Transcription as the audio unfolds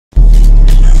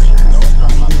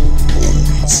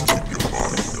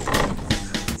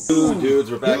Dudes,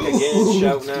 we're back again,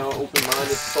 shouting out,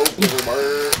 open-minded,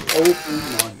 open-minded.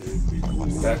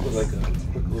 Back with like a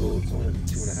quick little, it's only a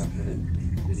 2.5-minute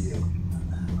video.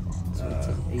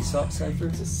 Aesop Cipher?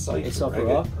 It's a cipher. Aesop I got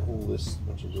Rock? a whole list,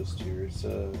 bunch of lists here. It's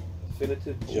a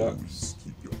definitive jux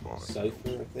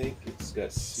cipher, I think. It's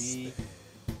got C-Rayz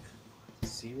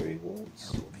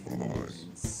Walz,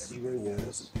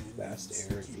 C-Rayz, fast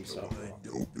Aire, and Aesop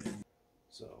Rock.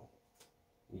 So,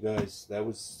 you guys, that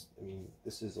was, I mean,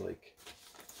 this is like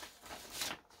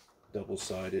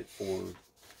double-sided to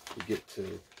get to,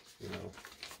 you know,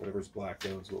 whatever's blacked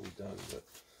out is what we've done, but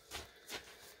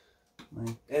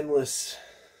endless.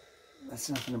 That's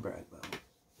nothing to brag about.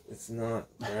 It's not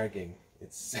bragging.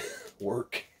 It's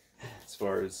work. As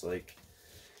far as like,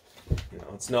 you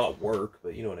know, it's not work,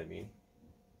 but you know what I mean.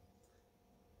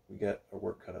 We got our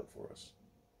work cut out for us.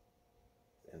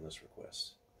 Endless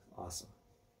requests. Awesome.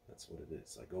 That's what it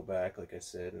is. I go back, like I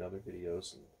said in other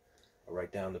videos, and I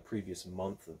write down the previous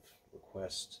month of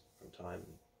requests from time,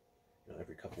 you know,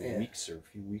 every couple of weeks or a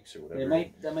few weeks or whatever.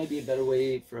 That might be a better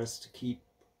way for us to keep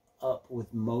up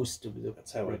with most of the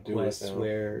That's how requests. I do it now.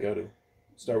 Where you got to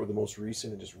start with the most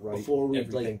recent and just write before we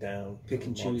everything down. Pick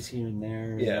and choose here and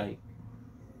there. Yeah. And it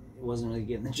wasn't really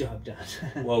getting the job done.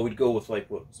 Well, we'd go with like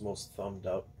what's most thumbed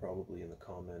up probably in the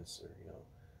comments, or you know.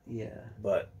 Yeah.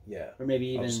 But yeah. Or maybe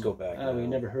even. I'll just go back. Oh, we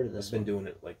never heard of this. I've been doing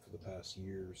it like for the past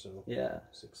year or so. Yeah.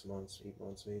 6 months, 8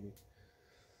 months, maybe.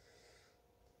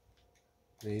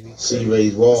 Maybe.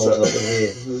 C-Rayz Walz up in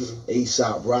here.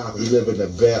 Aesop Rock, we living the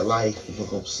bad life, you know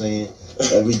what I'm saying?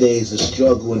 Every day is a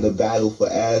struggle in the battle for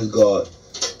Asgard.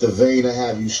 The vein to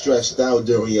have you stressed out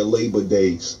during your labor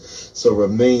days. So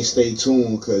stay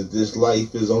tuned, because this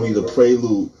life is only the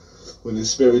prelude. When the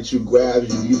spiritual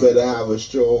grabs you, you better have a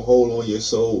strong hold on your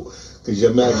soul, because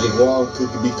your magic wand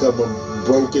could become a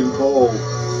broken pole.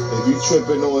 If you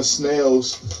tripping on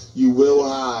snails, you will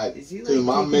hide. Because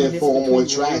my men form on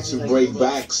tracks and break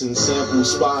backs and sample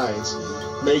spines.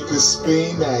 Make a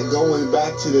spin that going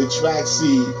back to the track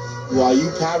seed, while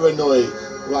you paranoid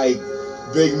like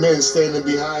big men standing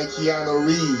behind Keanu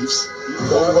Reeves.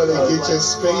 Don't want to get your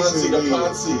space in there.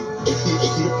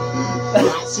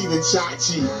 Nazi the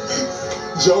Chachi,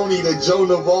 Joni the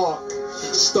Joan of Arc,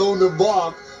 Stone the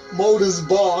Bark, Motors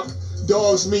bark,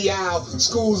 dogs meow,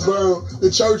 schools burn,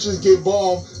 the churches get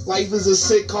bombed. Life is a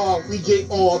sitcom, we get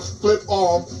on, flip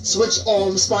arm, switch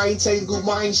arm, spine tangle,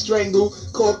 mind strangle,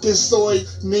 Caucasoid,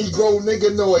 Negro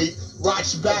niganoid,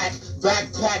 watch back,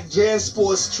 backpack,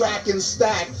 Jansports, track and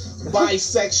stack,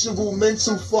 bisexual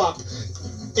mental fuck,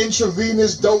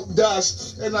 intravenous dope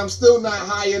dust, and I'm still not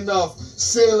high enough,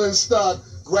 ceiling stuck,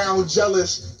 ground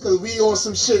jealous, cause we on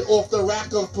some shit off the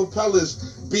rack of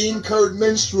propellers, bean curd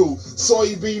minstrel,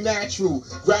 soybean natural,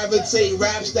 gravitate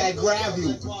raps that grab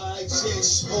you.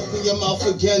 Open your mouth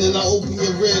again and I open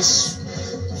your wrist,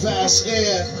 vast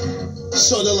air,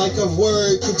 sorta like a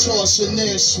word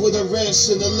contortionist, with a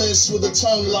wrist and a list with a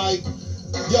tongue like,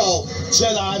 yo,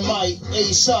 Jedi might,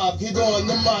 Aesop, get on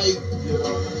the mic. Get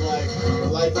on the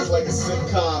mic. Life is like a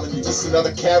sitcom and you're just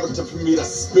another character for me to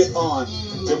spit on.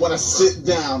 They want to sit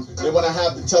down. They want to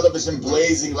have the television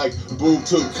blazing like boob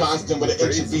tube constant with an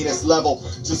intravenous level,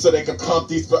 just so they can pump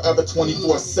these forever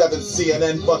 24/7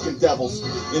 CNN fucking devils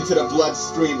into the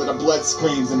bloodstream, where the blood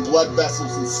screams and blood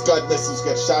vessels and scud missiles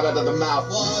get shot out of the mouth.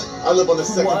 I live on the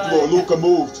second floor. Luca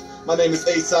moved. My name is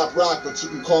Aesop Rock, but you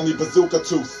can call me Bazooka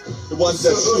Tooth. The ones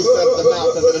that shoot out of the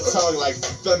mouth under the tongue like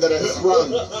thunder that has rung.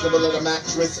 Similar to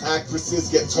actresses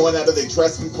get torn out of their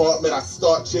dress compartment. I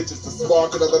start shit just to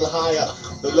spark it a little higher.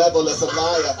 The level is a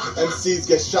liar. MCs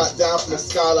get shot down from the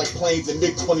sky like planes in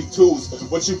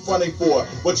MiG-22s. What you fronting for?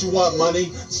 What you want,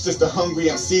 money? It's just a hungry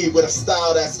MC with a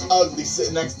style that's ugly,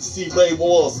 sitting next to C-Rayz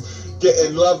Walz,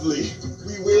 getting lovely.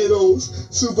 We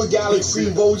weirdos, Super Galaxy,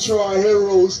 Voltron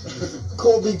heroes,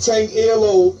 Kobe Tank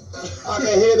earlobe. I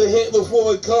can hear the hit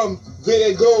before it come. There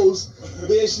it goes,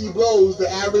 there she blows. The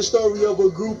average story of a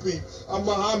groupie. I'm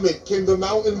Muhammad. Can the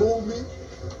mountain move me?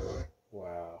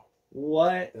 Wow.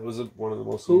 What? That was one of the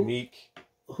most unique,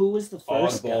 who was the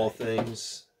first oddball guy?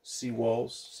 things.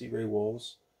 C-Rayz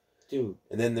Walz. Dude.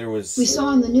 And then there was... We saw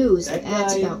on the news that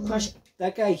ads guy, about crushing.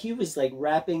 That guy, he was like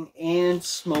rapping and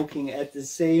smoking at the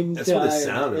same time. That's what it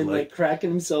sounded and like.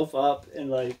 cracking himself up and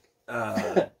like...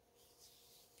 that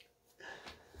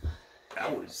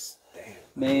was... Damn.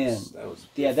 Man. That was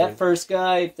yeah, that first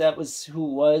guy, if that was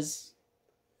who was,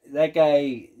 that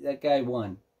guy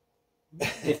won.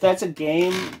 If that's a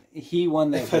game, he won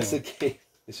that game. That's a game.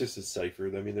 It's just a cipher.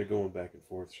 I mean, they're going back and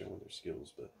forth showing their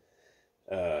skills, but...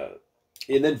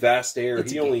 and then Vast Aire,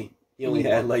 he only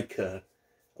had like a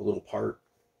little part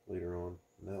later on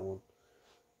in that one.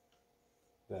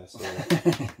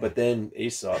 Fast. But then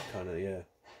Aesop kind of, yeah.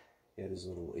 He had his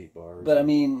little 8 bars. But I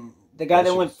mean, the guy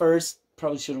that went first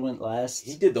probably should have went last.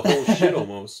 He did the whole shit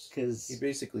almost. Because he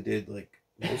basically did like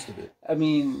most of it. I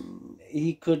mean,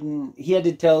 he couldn't. He had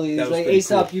to tell you, like,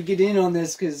 Aesop, cool. You get in on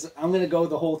this because I'm gonna go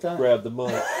the whole time. Grab the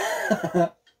mic.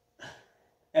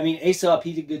 I mean, Aesop,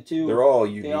 he did good too. They're all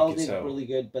unique. They all did really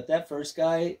good. But that first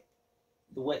guy,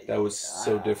 the way that was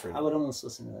so different. I would almost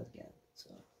listen to that again. So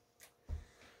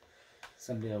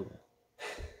someday I will.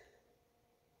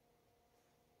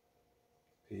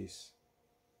 Peace.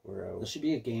 There should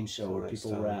be a game show where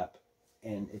people rap,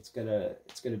 and it's gonna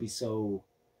be so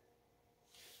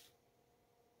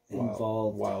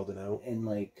involved, wild and out, and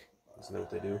like isn't that what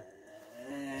they do?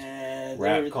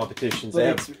 Rap competitions,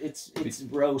 but it's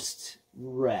roast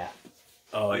rap.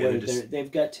 Oh yeah,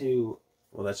 they've got to.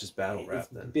 Well, that's just battle rap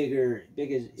then. Bigger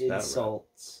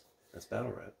insults. That's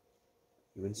battle rap.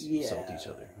 You insult each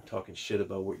other. You're talking shit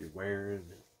about what you're wearing.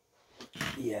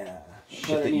 Yeah,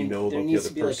 shit that you know about the other person. There needs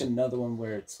to be like another one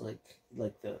where it's like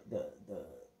the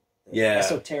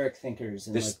esoteric thinkers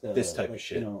and this type of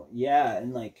shit. You know, yeah,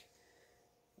 and like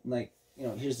you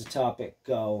know, here's the topic,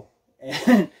 go.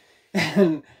 And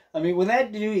I mean, when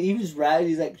that dude, he was right.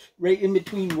 He's like right in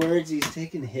between words. He's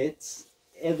taking hits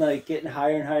and like getting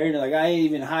higher and higher. And like, I ain't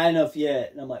even high enough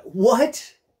yet. And I'm like,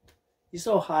 what? You're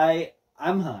so high.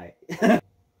 I'm high. We're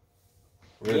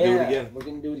gonna do it again. We're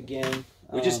gonna do it again.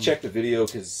 We just checked the video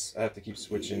because I have to keep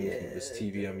switching this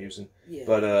TV I'm using. Yeah.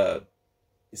 But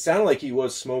it sounded like he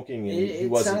was smoking, and he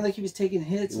wasn't. It sounded like he was taking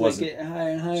hits, like getting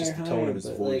higher and higher. Just the tone of his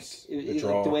voice, like,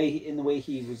 like the way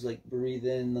he was like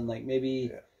breathing, and like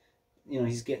maybe, you know,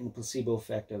 he's getting the placebo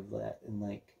effect of that, and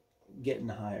like getting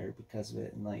higher because of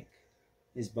it, and like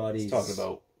his body's talking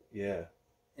about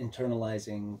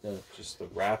internalizing the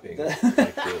rapping,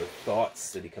 like the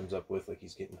thoughts that he comes up with, like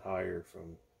he's getting higher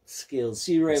from. Skillz.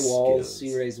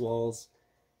 C-Rayz Walz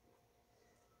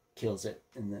kills it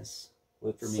in this.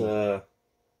 Let's do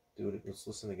it. Let's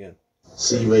listen again.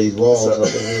 C-Rayz Walz up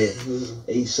in here.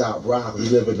 Aesop Rock, we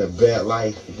live in a bad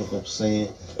life, you know what I'm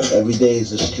saying? Every day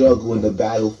is a struggle in the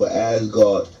battle for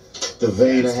Asgard. The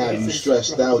vein to have you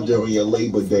stressed out during your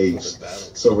labor days.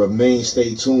 So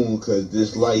stay tuned, because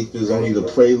this life is only the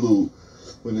prelude.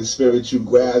 When the spiritual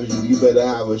grabs you, you better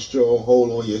have a strong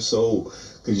hold on your soul.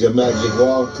 Because your magic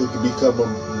wand could become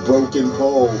a broken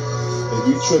pole. If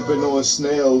you tripping on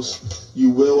snails,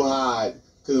 you will hide.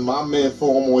 Because my men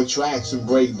form on tracks and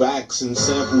break backs and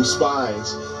sample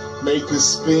spines. Make a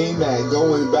spin that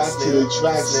going back to the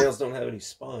tracks. Snails don't have any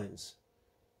spines.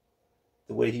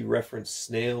 The way he referenced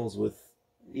snails with...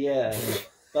 Yeah,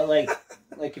 but like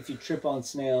if you trip on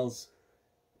snails,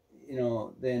 you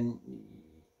know, then...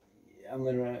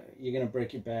 you're gonna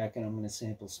break your back, and I'm gonna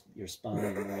sample your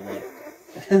spine.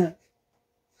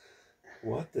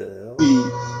 What the hell?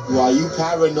 Why you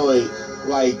paranoid?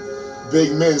 Like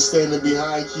big men standing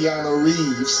behind Keanu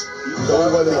Reeves.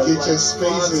 Don't wanna get your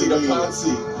space in the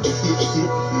Ponzi.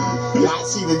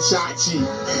 Yahtzee the Chachi.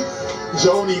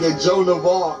 Joni the Joan of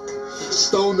Arc.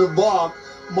 Stone the Bark.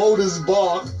 Motors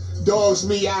bark. Dogs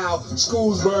meow,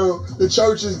 schools burn, the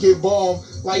churches get bombed.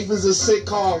 Life is a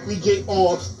sitcom, we get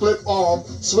on, flip arm,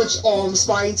 switch arm,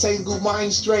 spine tangle,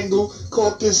 mind strangle,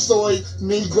 caucus soy,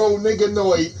 negro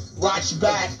niganoid, watch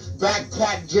back,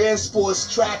 backpack, jam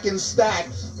sports, track and stack,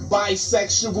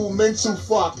 bisexual mental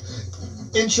fuck,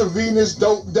 intravenous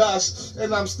dope dust,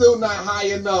 and I'm still not high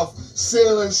enough,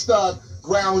 ceiling stuck,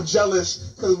 ground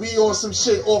jealous, cause we on some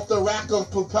shit off the rack of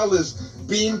propellers.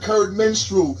 Bean curd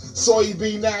minstrel,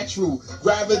 soybean natural,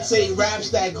 gravitate raps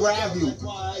that grab you.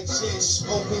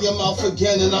 Open your mouth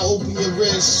again and I open your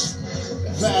wrist.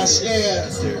 Vast air,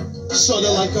 sorta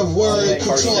like a word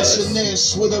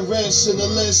contortionist with a wrist and a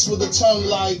list with a tongue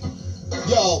like,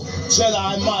 yo,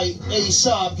 Jedi might,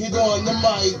 Aesop, get on the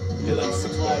mic.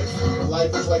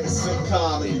 Life is like a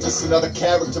sitcom, and you're just another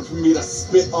character for me to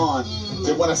spit on.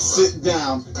 They want to sit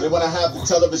down. They want to have the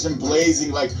television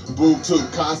blazing like boob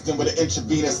tube constant with an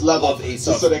intravenous level,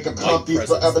 just so they can pump these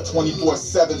forever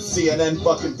 24/7 CNN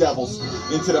fucking devils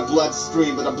into the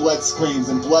bloodstream, where the blood screams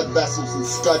and blood vessels and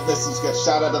scud missiles get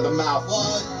shot out of the mouth.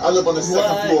 I live on the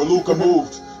second floor. Luca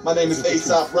moved. My name is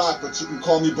Aesop Rock, but you can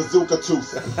call me Bazooka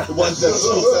Tooth. The ones that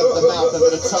shoots out the mouth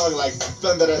under the tongue like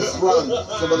thunder that sprung.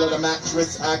 Similar to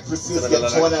mattress actresses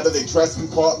get torn out of their dress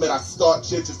compartment. I start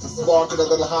shit just to spark it a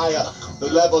little higher.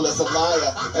 The level is a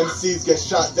liar. MCs get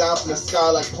shot down from the sky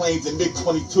like planes in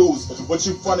MiG-22s. What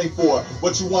you funning for?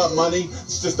 What you want, money?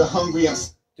 It's just a hungry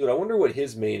MC. Dude, I wonder what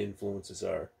his main influences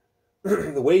are.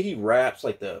 The way he raps,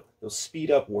 like those speed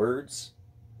up words.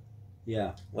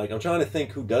 Yeah. Like, I'm trying to think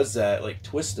who does that. Like,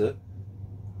 Twista.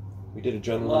 We did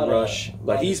Adrenaline Rush,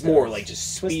 but he's more like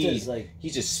just speed.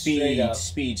 He's just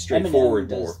speed, straightforward.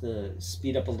 Does the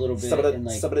speed up a little bit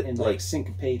and like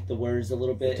syncopate the words a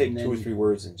little bit. Take and 2 or 3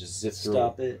 words and just zip through.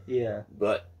 Stop it. Yeah.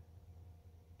 But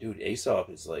dude, Aesop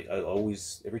is like, I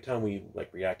always, every time we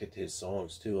like reacted to his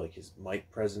songs too, like his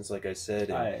mic presence, like I said,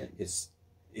 and he's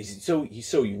so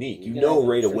unique. You know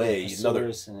right away. Another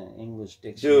in an English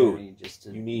dictionary, just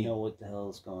to know what the hell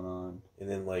is going on. And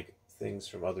then like things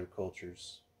from other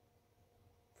cultures,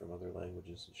 from other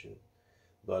languages and shit.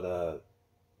 But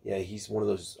yeah, he's one of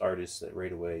those artists that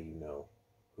right away you know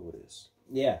who it is.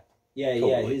 Yeah,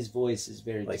 totally. His voice is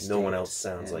very like distinct, no one else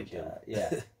sounds like him. Yeah,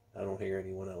 I don't hear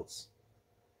anyone else.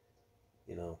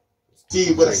 You know.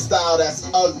 T with a style that's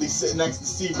ugly, sitting next to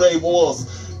C-Rayz Walz,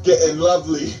 getting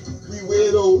lovely. We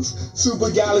weirdos,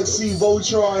 Super Galaxy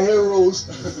Voltron heroes.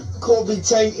 Call me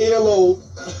Tank Earlobe.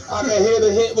 I can hear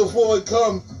the hit before it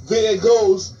come. There it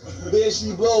goes. There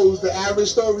she blows. The average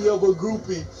story of a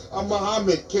groupie. I'm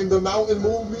Muhammad. Can the mountain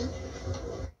move me?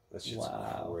 That's just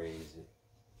crazy.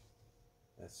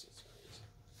 That's just crazy.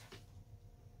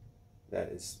 That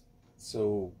is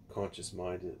so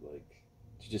conscious-minded. Like,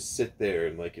 to just sit there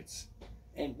and like it's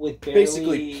with barely,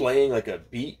 basically playing like a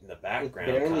beat in the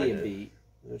background. With barely kinda. A beat.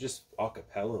 You know, just a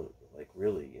cappella. Like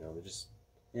really, you know, they're just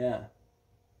there's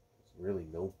really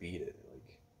no beat it.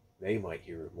 Like they might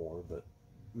hear it more, but.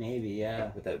 Maybe,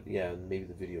 But that, maybe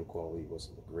the video quality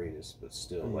wasn't the greatest, but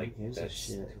still, like,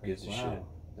 that's, who gives a shit?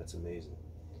 That's amazing.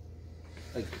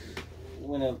 Like,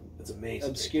 when that's amazing.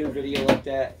 Obscure video like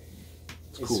that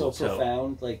is cool so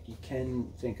profound, like, you can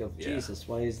think of, Jesus,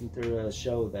 why isn't there a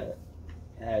show that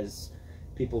has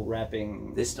people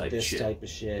rapping this type of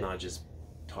shit? Not just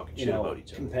talking shit about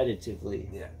each other. Competitively.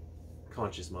 Yeah.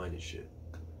 Conscious-minded shit.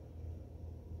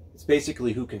 It's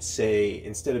basically who can say,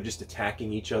 instead of just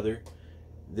attacking each other,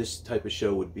 this type of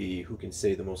show would be who can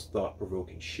say the most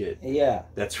thought-provoking shit. Yeah.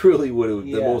 That's really what it would,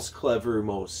 the most clever,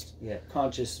 most... Yeah,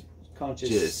 conscious...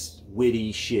 Just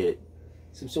witty shit.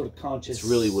 Some sort of conscious... It's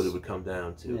really what it would come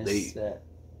down to.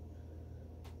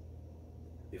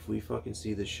 If we fucking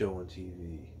see this show on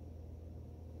TV...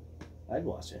 I'd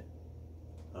watch it.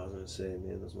 I was gonna say,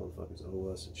 man, those motherfuckers owe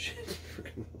us and shit.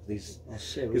 These... Oh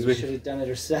shit, we should have done it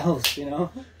ourselves, you know?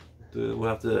 We'll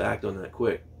have to act on that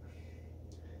quick.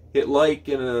 Hit like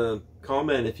and a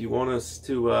comment if you want us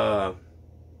to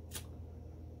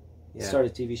start a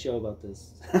TV show about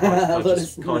this. Let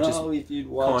us know if you'd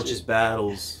watch conscious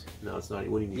battles. No, it's not.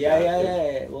 What do you need?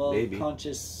 Yeah. Well, maybe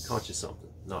conscious something,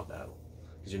 not battle,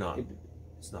 because you're not.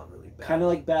 It's not really battle. Kind of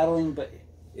like battling, but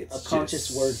it's a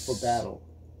conscious word for battle.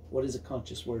 What is a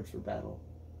conscious word for battle?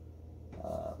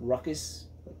 Ruckus,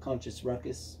 a conscious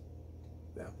ruckus.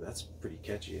 Yeah, that's pretty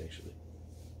catchy, actually.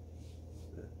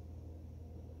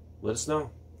 Let us know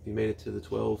if you made it to the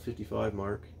 12:55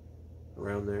 mark,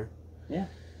 around there. Yeah.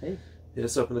 Hey. Hit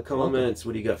us up in the comments.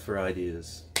 What do you got for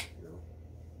ideas? You know,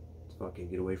 let's fucking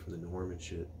get away from the norm and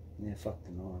shit. Yeah, fuck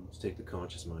the norm. Let's take the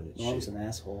conscious-minded shit. Norm's an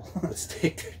asshole. Let's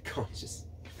take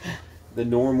the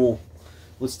normal.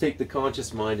 Let's take the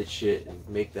conscious-minded shit and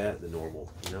make that the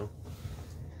normal. You know,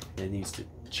 it needs to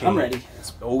change. I'm ready.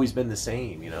 It's always been the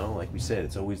same, you know. Like we said,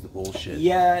 it's always the bullshit.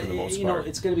 Yeah, for the most you know,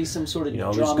 it's gonna be some sort of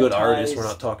there's good artists. We're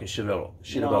not talking shit about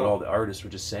all the artists. We're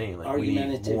just saying like we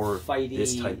need more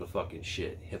this type of fucking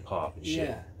shit, hip hop and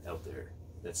shit out there.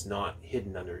 That's not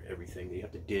hidden under everything that you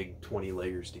have to dig 20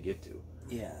 layers to get to.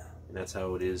 Yeah. And that's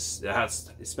how it is.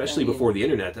 That's especially before the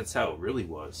internet. That's how it really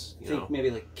was. You know?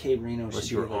 Maybe like K Reno.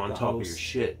 Unless you were on top of your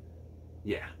shit.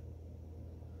 Yeah.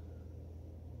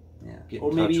 Yeah.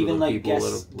 Or maybe even like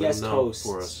guest hosts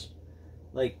for us.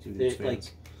 Like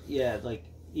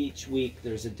each week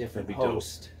there's a different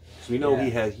host. So we know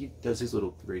he does his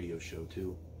little radio show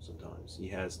too sometimes. He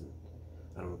has,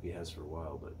 I don't know if he has for a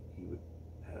while, but he would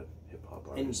have hip hop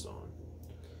artists on.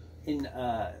 And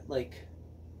I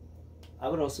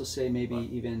would also say maybe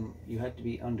even you have to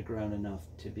be underground enough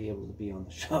to be able to be on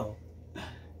the show.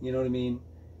 You know what I mean?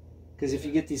 Because if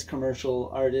you get these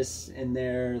commercial artists in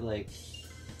there, like...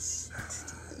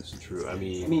 That's true. I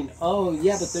mean, oh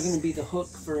yeah, but they're going to be the hook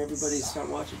for everybody to start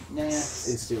watching. Nah.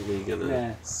 Instantly gonna...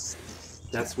 Nah.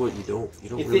 That's what you don't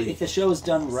if the show is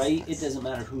done right, it doesn't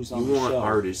matter who's on the show. You want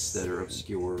artists that are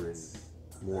obscure and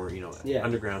more, you know,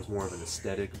 underground's more of an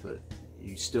aesthetic, but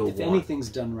you still if anything's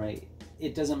done right,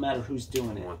 it doesn't matter who's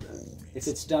doing it. If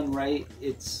it's done right,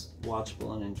 it's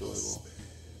watchable and enjoyable.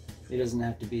 It doesn't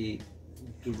have to be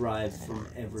derived from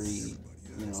every, you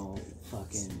know,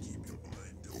 fucking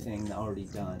thing already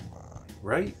done.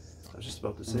 Right? I was just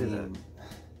about to say that.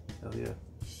 Hell yeah.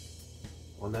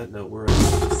 On that note, we're out.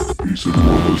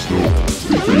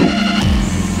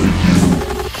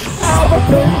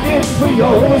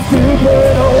 You're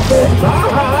stupid open